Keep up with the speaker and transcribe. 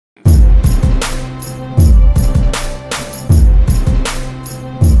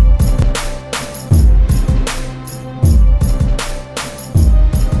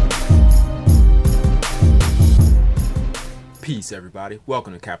Peace, everybody.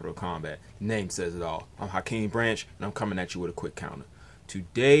 Welcome to Capital Combat. The name says it all. I'm Hakeem Branch, and I'm coming at you with a quick counter.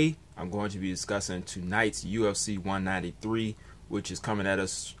 Today, I'm going to be discussing tonight's UFC 193, which is coming at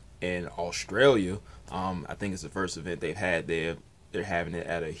us in Australia. I think it's the first event they've had there. They're having it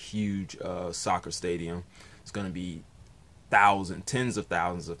at a huge soccer stadium. It's going to be tens of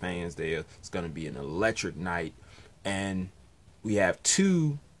thousands of fans there. It's going to be an electric night, and we have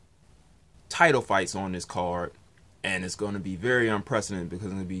two title fights on this card. And it's going to be very unprecedented because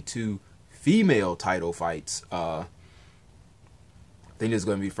it's going to be two female title fights. I think this is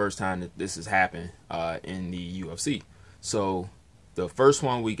going to be the first time that this has happened in the UFC. So the first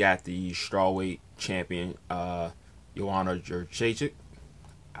one, we got the strawweight champion, Joanna Jędrzejczyk.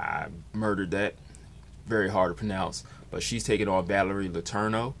 I murdered that. Very hard to pronounce. But she's taking on Valerie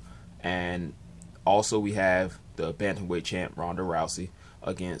Letourneau. And also we have the bantamweight champ, Ronda Rousey,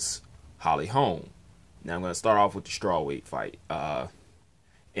 against Rousey-Holm. Now I'm going to start off with the strawweight fight.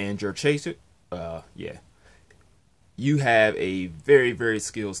 And Jędrzejczyk, you have a very, very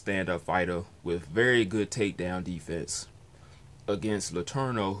skilled stand-up fighter with very good takedown defense against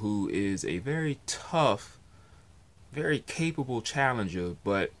Letourneau, who is a very tough, very capable challenger,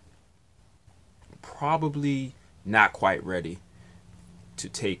 but probably not quite ready to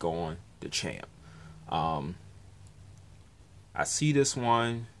take on the champ. I see this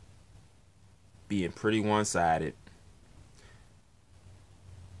one being pretty one-sided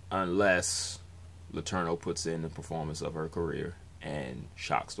unless Letourneau puts in the performance of her career and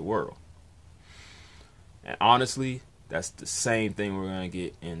shocks the world. And honestly, that's the same thing we're going to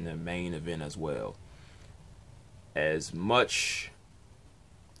get in the main event as well. As much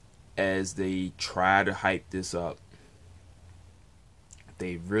as they try to hype this up,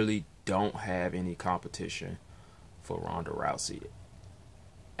 they really don't have any competition for Ronda Rousey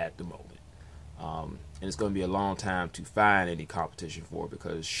at the moment. And it's going to be a long time to find any competition for her,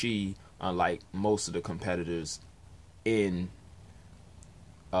 because she, unlike most of the competitors in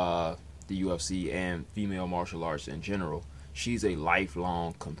the UFC and female martial arts in general, she's a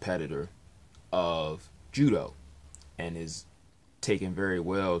lifelong competitor of judo and is taken very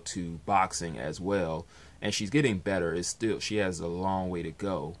well to boxing as well. And she's getting better. She has a long way to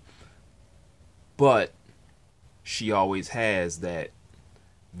go, but she always has that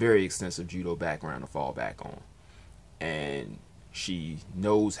very extensive judo background to fall back on, and she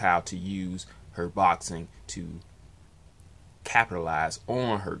knows how to use her boxing to capitalize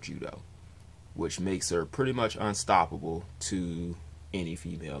on her judo, which makes her pretty much unstoppable to any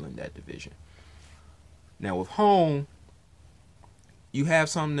female in that division. Now with Holm, you have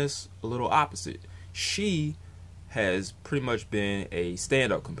something that's a little opposite. She has pretty much been a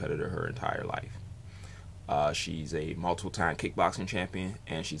stand-up competitor her entire life. She's a multiple-time kickboxing champion,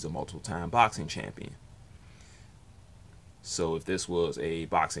 and she's a multiple-time boxing champion. So if this was a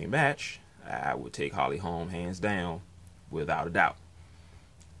boxing match, I would take Rousey-Holm hands down, without a doubt.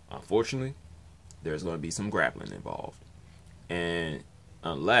 Unfortunately, there's going to be some grappling involved. And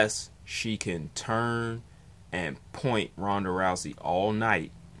unless she can turn and point Ronda Rousey all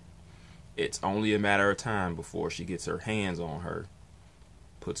night, it's only a matter of time before she gets her hands on her,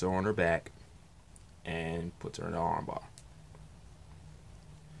 puts her on her back, and puts her in the armbar.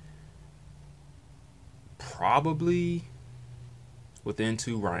 Probably within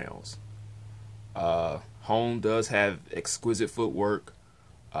 2 rounds. Holm does have exquisite footwork.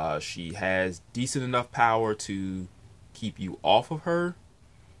 She has decent enough power to keep you off of her,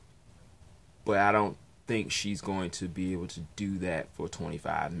 but I don't think she's going to be able to do that for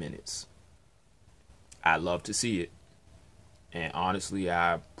 25 minutes. I'd love to see it. And honestly,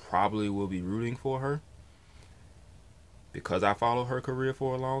 I probably will be rooting for her because I followed her career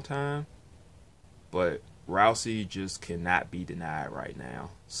for a long time. But Rousey just cannot be denied right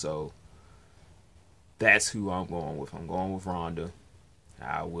now. So that's who I'm going with. I'm going with Ronda.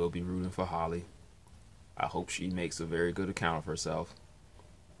 I will be rooting for Holly. I hope she makes a very good account of herself.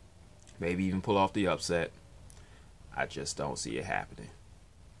 Maybe even pull off the upset. I just don't see it happening.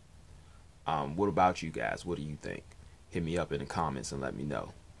 What about you guys? What do you think? Hit me up in the comments and let me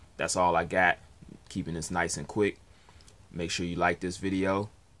know. That's all I got. Keeping this nice and quick. Make sure you like this video.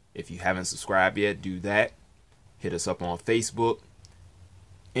 If you haven't subscribed yet, do that. Hit us up on Facebook,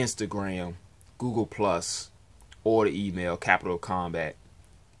 Instagram, Google+, or the email, CapitalofCombat.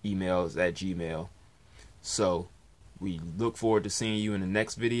 Emails at Gmail. So we look forward to seeing you in the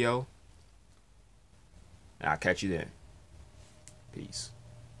next video. And I'll catch you then. Peace.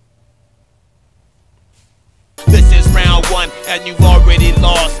 This is round 1 and you've already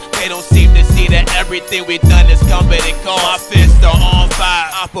lost. They don't seem to see that everything we've done is coming and cost. My fists are on fire,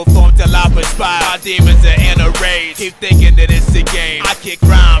 I perform till I perspire. My demons are in a rage, keep thinking that it's a game. I kick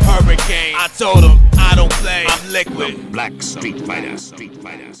rhyme, hurricane. I told them I don't play, I'm liquid. Black Street Fighter.